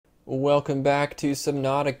Welcome back to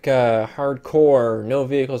Subnautica. Hardcore. No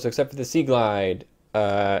vehicles except for the Sea Glide.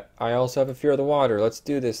 I also have a fear of the water. Let's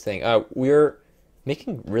do this thing. We're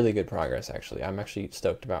making really good progress, actually. I'm actually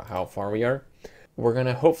stoked about how far we are. We're going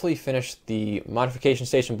to hopefully finish the Modification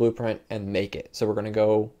Station blueprint and make it. So we're going to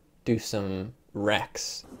go do some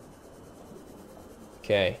wrecks.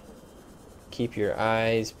 Okay. Keep your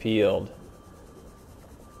eyes peeled.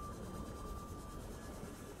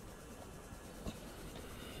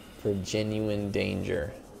 For genuine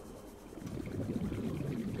danger.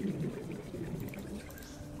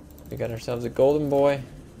 We got ourselves a golden boy.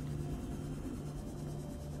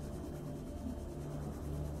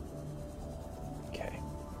 Okay.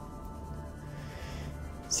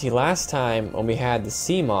 See, last time when we had the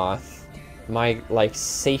sea moth, my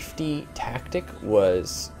safety tactic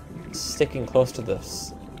was sticking close to the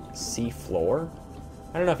sea floor.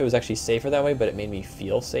 I don't know if it was actually safer that way, but it made me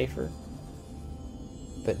feel safer.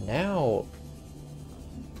 But now,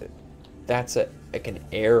 that's like an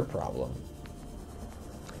air problem.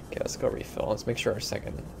 Okay, let's go refill. Let's make sure our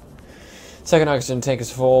second oxygen tank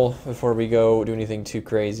is full before we go do anything too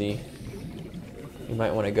crazy. You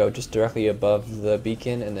might want to go just directly above the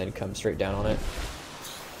beacon and then come straight down on it.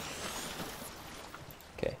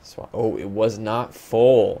 Okay, so oh, it was not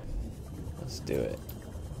full. Let's do it.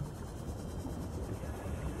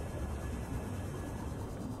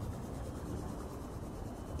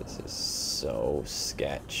 This is so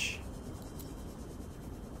sketch.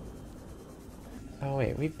 Oh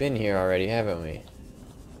wait, we've been here already, haven't we?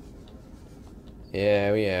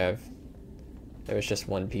 Yeah, we have. There was just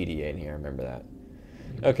one PDA in here, I remember that.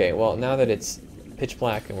 Okay, well, now that it's pitch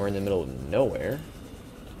black and we're in the middle of nowhere,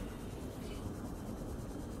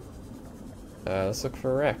 let's look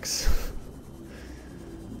for wrecks.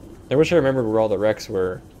 I wish I remembered where all the wrecks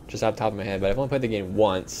were just off the top of my head, but I've only played the game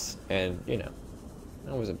once, and, you know,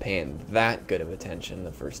 I wasn't paying that good of attention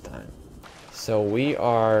the first time. So we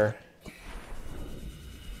are...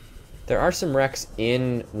 There are some wrecks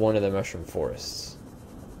in one of the mushroom forests.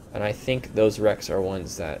 And I think those wrecks are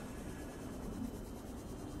ones that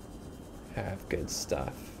have good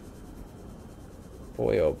stuff.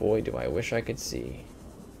 Boy, oh boy, do I wish I could see.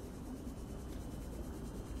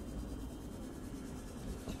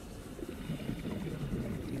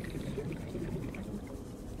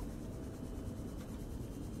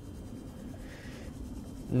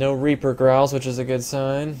 No Reaper growls, which is a good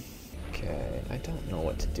sign. Okay, I don't know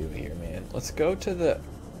what to do here, man. Let's go to the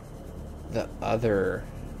other...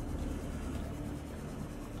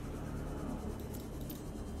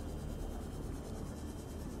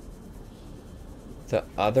 The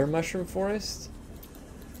other mushroom forest?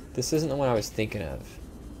 This isn't the one I was thinking of.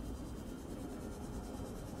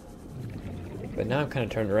 But now I'm kind of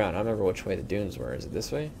turned around. I don't remember which way the dunes were. Is it this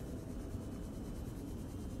way?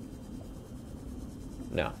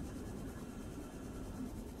 No.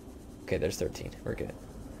 Okay, there's 13. We're good.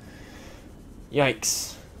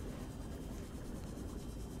 Yikes.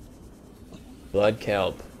 Blood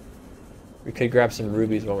kelp. We could grab some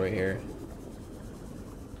rubies while we're here.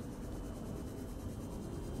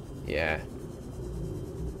 Yeah.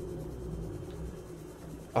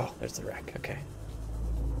 Oh, there's the wreck. Okay.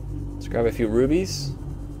 Let's grab a few rubies.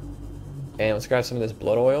 And let's grab some of this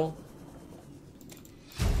blood oil.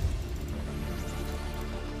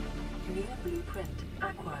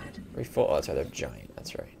 Refill. Oh, that's right, they're giant.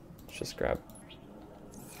 That's right. Let's just grab.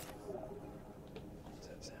 What's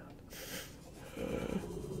that sound?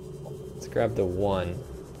 Let's grab the one.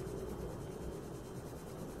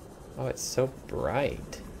 Oh, it's so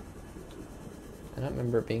bright. I don't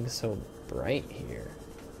remember it being so bright here.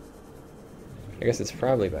 I guess it's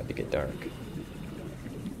probably about to get dark.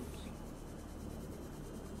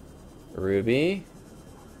 Ruby.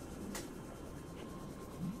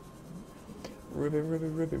 Ruby, ruby,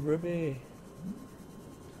 ruby, ruby.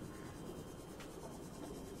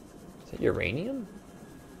 Is that uranium?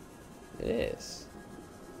 It is.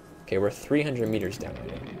 Okay, we're 300 meters down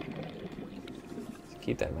here. So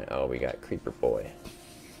keep that in mind. Oh, we got Creeper Boy.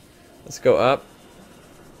 Let's go up.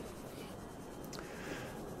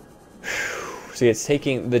 See, it's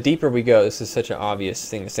taking... The deeper we go, this is such an obvious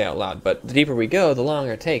thing to say out loud, but the deeper we go, the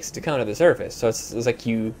longer it takes to come to the surface. So it's like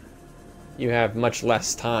you have much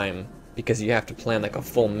less time, because you have to plan like a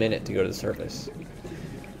full minute to go to the surface.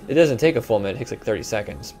 It doesn't take a full minute, it takes like 30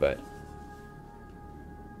 seconds, but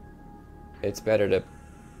it's better to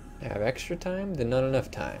have extra time than not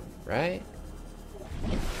enough time, right?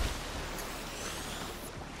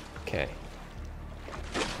 Okay.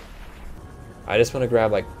 I just want to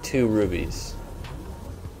grab like 2 rubies.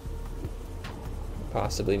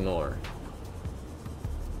 Possibly more.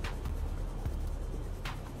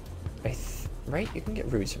 Right? You can get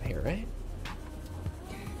rubies from here, right?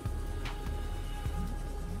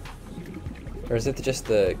 Or is it just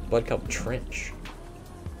the blood kelp trench?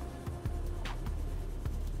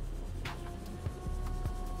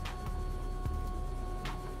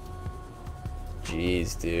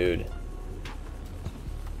 Jeez, dude.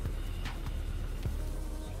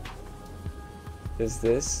 Is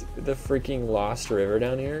this the freaking Lost River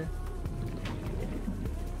down here?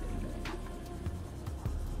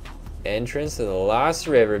 Entrance to the Lost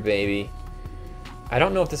River, baby. I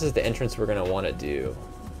don't know if this is the entrance we're gonna want to do.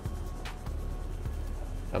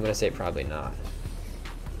 I'm gonna say probably not.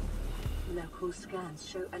 Local scans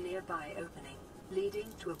show a nearby opening, leading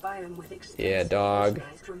to a biome with extensive Yeah, dog.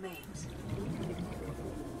 fossilized remains.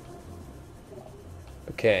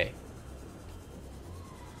 Okay.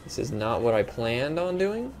 This is not what I planned on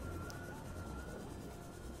doing.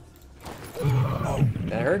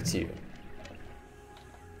 That hurts you.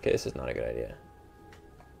 Okay, this is not a good idea.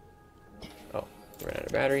 Oh, ran out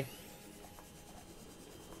of battery.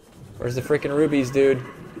 Where's the freaking rubies, dude?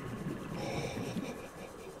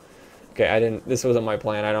 Okay, this wasn't my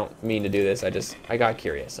plan. I don't mean to do this. I got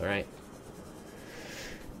curious, alright?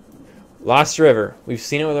 Lost River. We've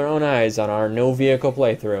seen it with our own eyes on our no vehicle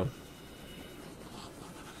playthrough.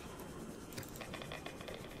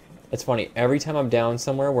 It's funny, every time I'm down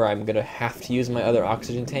somewhere where I'm gonna have to use my other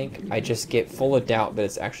oxygen tank, I just get full of doubt that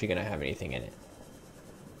it's actually gonna have anything in it.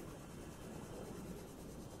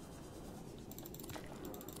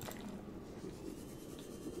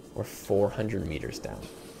 We're 400 meters down.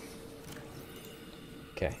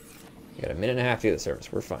 Okay. We got a minute and a half to get the surface.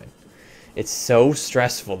 We're fine. It's so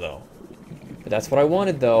stressful, though. But that's what I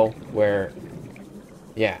wanted, though, where...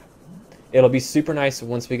 Yeah. It'll be super nice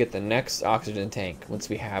once we get the next oxygen tank, once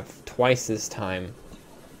we have twice this time.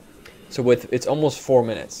 So it's almost 4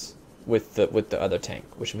 minutes with the other tank,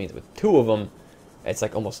 which means with 2 of them, it's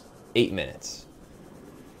like almost 8 minutes.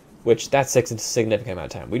 Which, that's a significant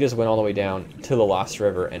amount of time. We just went all the way down to the Lost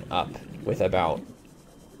River and up with about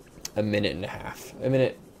a minute and a half. A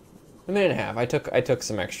minute and a half. I took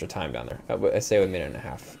some extra time down there. I say a minute and a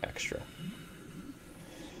half extra.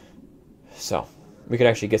 So, we could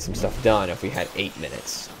actually get some stuff done if we had 8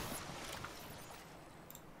 minutes.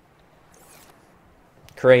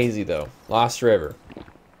 Crazy, though. Lost River.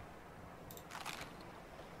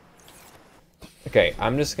 Okay,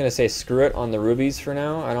 I'm just going to say screw it on the rubies for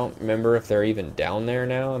now. I don't remember if they're even down there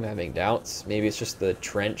now. I'm having doubts. Maybe it's just the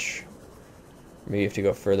trench. Maybe you have to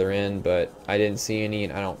go further in, but I didn't see any,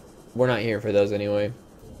 and we're not here for those anyway.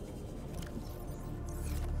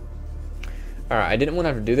 Alright, I didn't want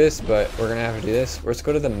to have to do this, but we're going to have to do this. Let's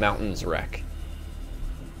go to the mountains wreck.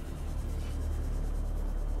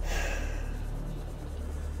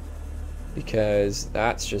 Because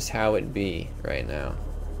that's just how it be right now.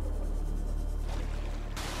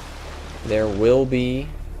 There will be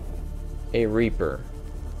a Reaper.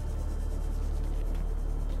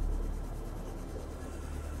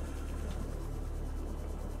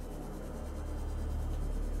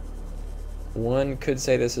 One could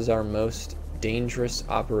say this is our most dangerous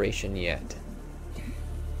operation yet.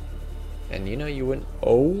 And you know you wouldn't...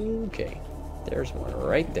 Okay. There's one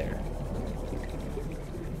right there.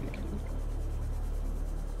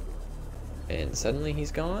 And suddenly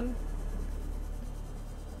he's gone?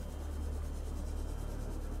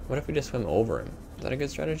 What if we just swim over him? Is that a good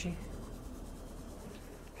strategy?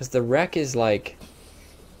 Because the wreck is like...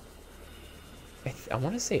 I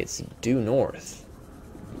want to say it's due north.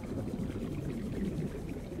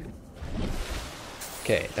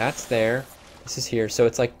 Okay, that's there. This is here, so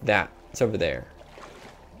it's like that. It's over there.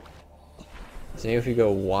 So maybe if we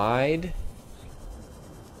go wide...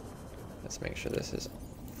 Let's make sure this is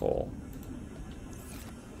full.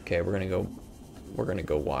 Okay, we're gonna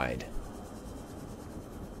go wide.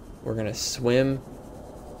 We're gonna swim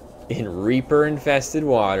in Reaper-infested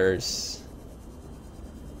waters.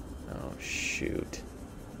 Oh, shoot.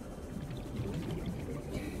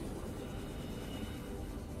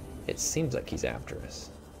 It seems like he's after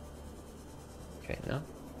us. Okay, no.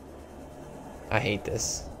 I hate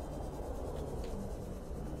this.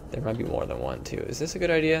 There might be more than one, too. Is this a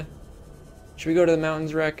good idea? Should we go to the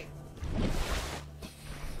mountains wreck?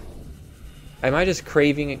 Am I just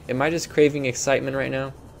craving excitement right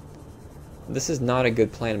now? This is not a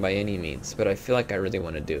good plan by any means, but I feel like I really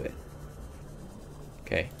want to do it.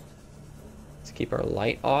 Okay. Let's keep our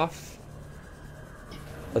light off.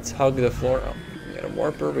 Let's hug the floor. Oh, we got a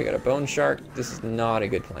warper, we got a bone shark. This is not a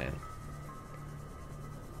good plan.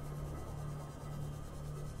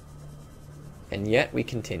 And yet we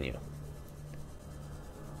continue.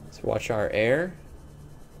 Let's watch our air.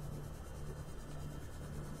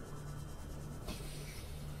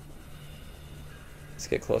 Let's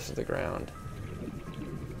get close to the ground.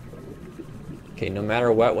 Okay, no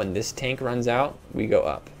matter what, when this tank runs out, we go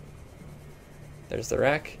up. There's the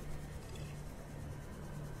wreck.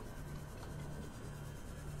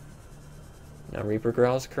 No Reaper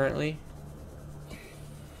growls currently.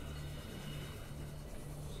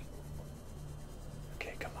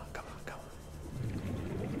 Okay, come on, come on, come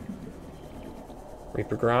on.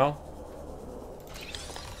 Reaper growl.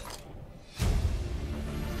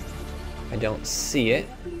 I don't see it.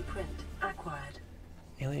 Blueprint acquired.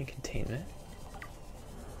 Alien containment.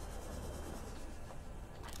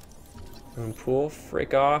 Moon pool,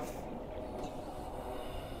 frick off.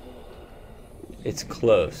 It's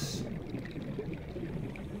close.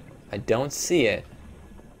 I don't see it.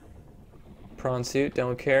 Prawn suit,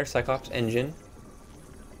 don't care. Cyclops engine.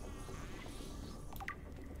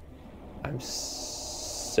 I'm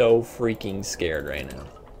so freaking scared right now.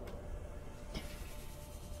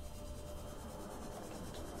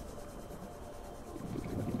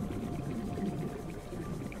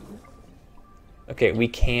 Okay, we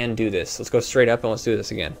can do this. Let's go straight up and let's do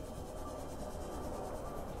this again.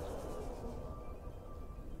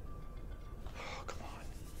 Oh, come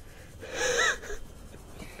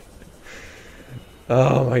on.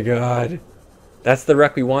 Oh my god. That's the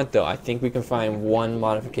wreck we want though. I think we can find one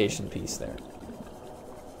modification piece there.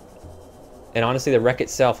 And honestly, the wreck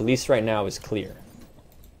itself, at least right now, is clear.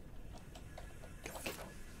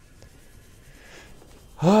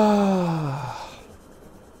 Ah.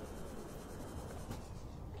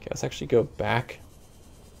 Let's actually go back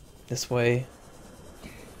this way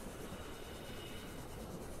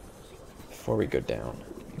before we go down.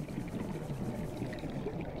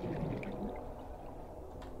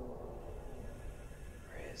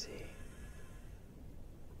 Where is he?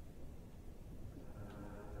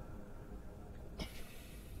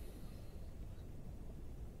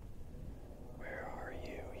 Where are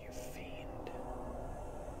you, you fiend?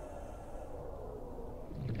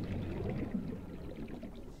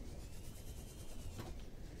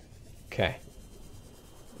 Okay.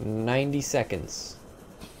 90 seconds.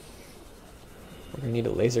 We're gonna need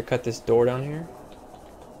to laser cut this door down here.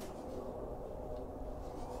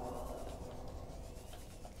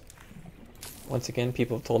 Once again,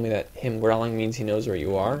 people have told me that him growling means he knows where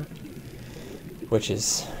you are, which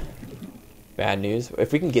is bad news.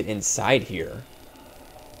 If we can get inside here,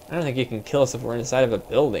 I don't think he can kill us if we're inside of a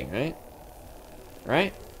building, right?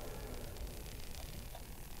 Right?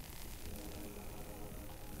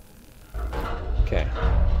 Okay.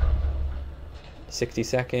 60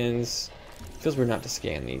 seconds. Feels weird not to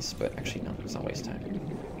scan these, but actually no, it's not waste time.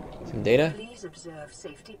 Some data. Please observe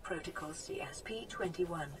safety protocols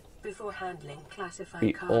CSP-21 before handling classified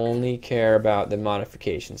We cargo. only care about the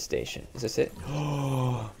modification station. Is this it?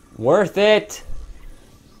 Worth it!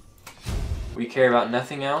 We care about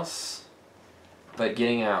nothing else but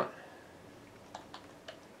getting out.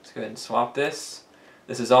 Let's go ahead and swap this.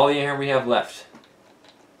 This is all the air we have left.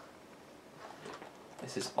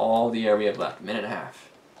 This is all the air we have left. Minute and a half.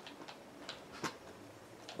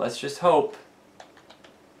 Let's just hope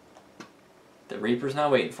the Reaper's not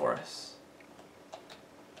waiting for us.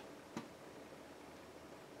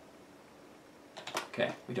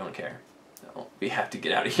 Okay, we don't care. No, we have to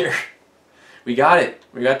get out of here. We got it.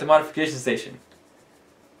 We got the modification station.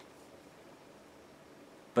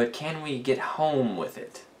 But can we get home with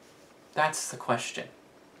it? That's the question.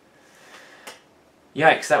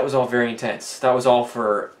 Yikes, that was all very intense. That was all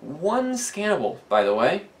for one scannable, by the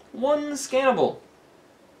way. One scannable.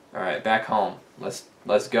 Alright, back home. Let's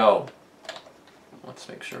go. Let's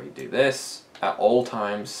make sure we do this at all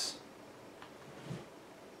times.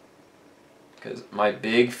 Because my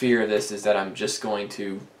big fear of this is that I'm just going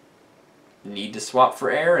to need to swap for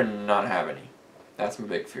air and not have any. That's my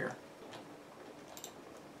big fear.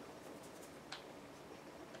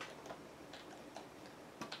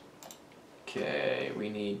 Okay, we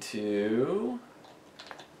need to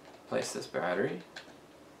place this battery.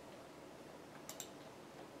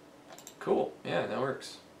 Cool, yeah, that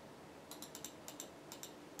works.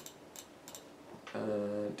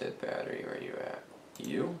 Dead battery, where are you at?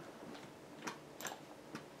 You?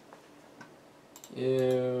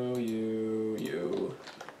 You.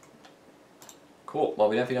 Cool, well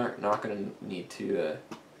we definitely are not going to need to,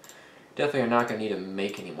 definitely are not going to need to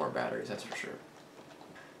make any more batteries, that's for sure.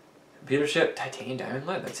 Computer chip, titanium, diamond,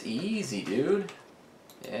 lead. That's easy, dude.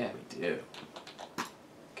 Yeah, we do.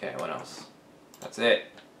 Okay, what else? That's it.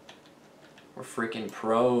 We're freaking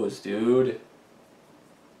pros, dude.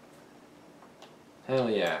 Hell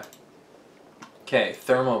yeah. Okay,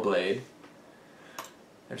 thermoblade.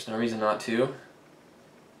 There's no reason not to.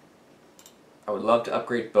 I would love to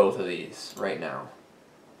upgrade both of these right now.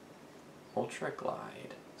 Ultra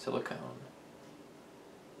glide. Silicone.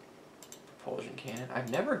 Propulsion cannon. I've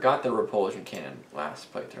never got the repulsion cannon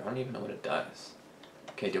last playthrough. I don't even know what it does.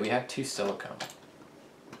 Okay, do we have 2 silicone?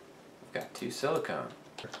 We've got 2 silicone.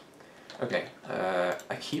 Okay,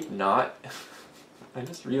 I keep not... I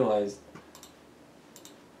just realized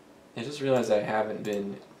I haven't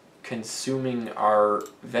been consuming our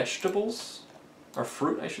vegetables. Our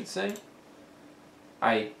fruit, I should say.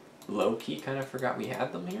 I low-key kind of forgot we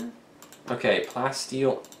had them here. Okay,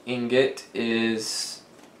 plasteel ingot is...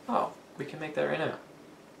 Oh, we can make that right now.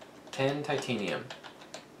 10 titanium.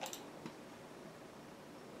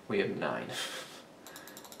 We have 9.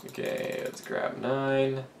 Okay, let's grab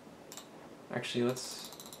 9. Actually, let's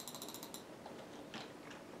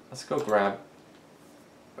go grab...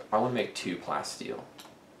 I want to make 2 plasteel.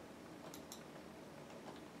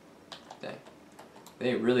 Dang.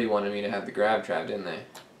 They really wanted me to have the grab trap, didn't they?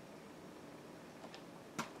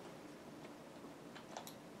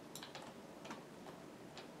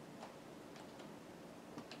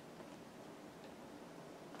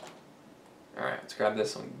 Alright, let's grab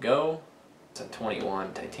this one. Go. It's a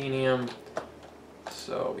 21 titanium.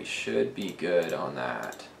 So we should be good on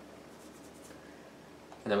that.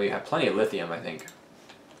 And then we have plenty of lithium, I think.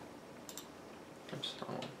 Oops,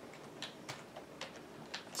 wrong one.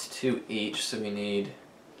 It's 2 each, so we need...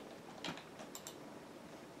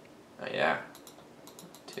 Oh yeah,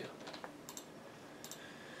 2.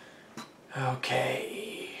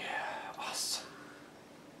 Okay, awesome.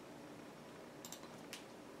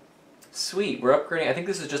 Sweet, we're upgrading. I think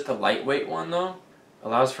this is just a lightweight one though.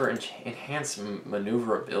 Allows for enhanced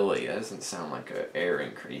maneuverability. That doesn't sound like an air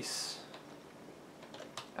increase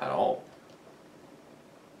at all.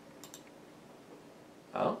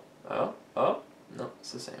 Oh, no,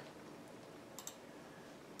 it's the same.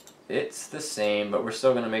 It's the same, but we're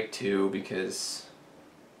still going to make 2 because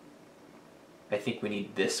I think we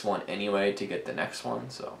need this one anyway to get the next one,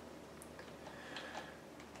 so.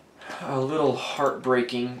 A little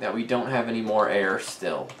heartbreaking that we don't have any more air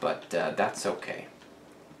still, but that's okay.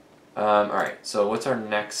 Alright, so what's our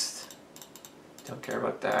next? Don't care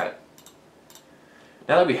about that.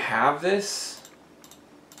 Now that we have this,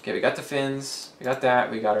 okay, we got the fins, we got that,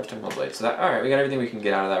 we got our terminal blade. So that, alright, we got everything we can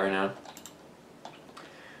get out of that right now.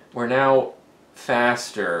 We're now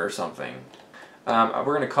faster or something. We're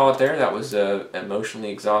going to call it there. That was an emotionally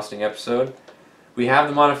exhausting episode. We have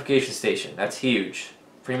the modification station. That's huge.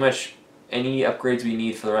 Pretty much any upgrades we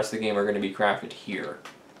need for the rest of the game are going to be crafted here.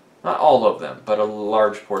 Not all of them, but a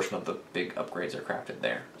large portion of the big upgrades are crafted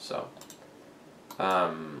there. So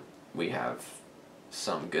we have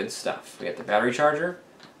some good stuff. We got the battery charger,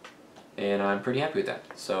 and I'm pretty happy with that.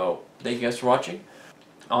 So thank you guys for watching.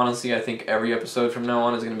 Honestly, I think every episode from now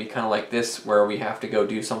on is going to be kind of like this, where we have to go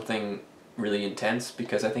do something really intense,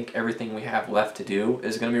 because I think everything we have left to do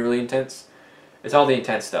is going to be really intense. It's all the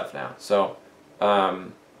intense stuff now. So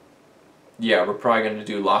yeah, we're probably going to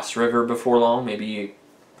do Lost River before long. Maybe,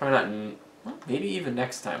 probably not, maybe even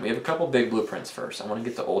next time. We have a couple big blueprints first. I want to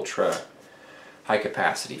get the ultra high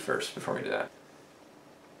capacity first before we do that.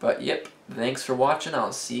 But yep, thanks for watching.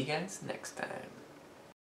 I'll see you guys next time.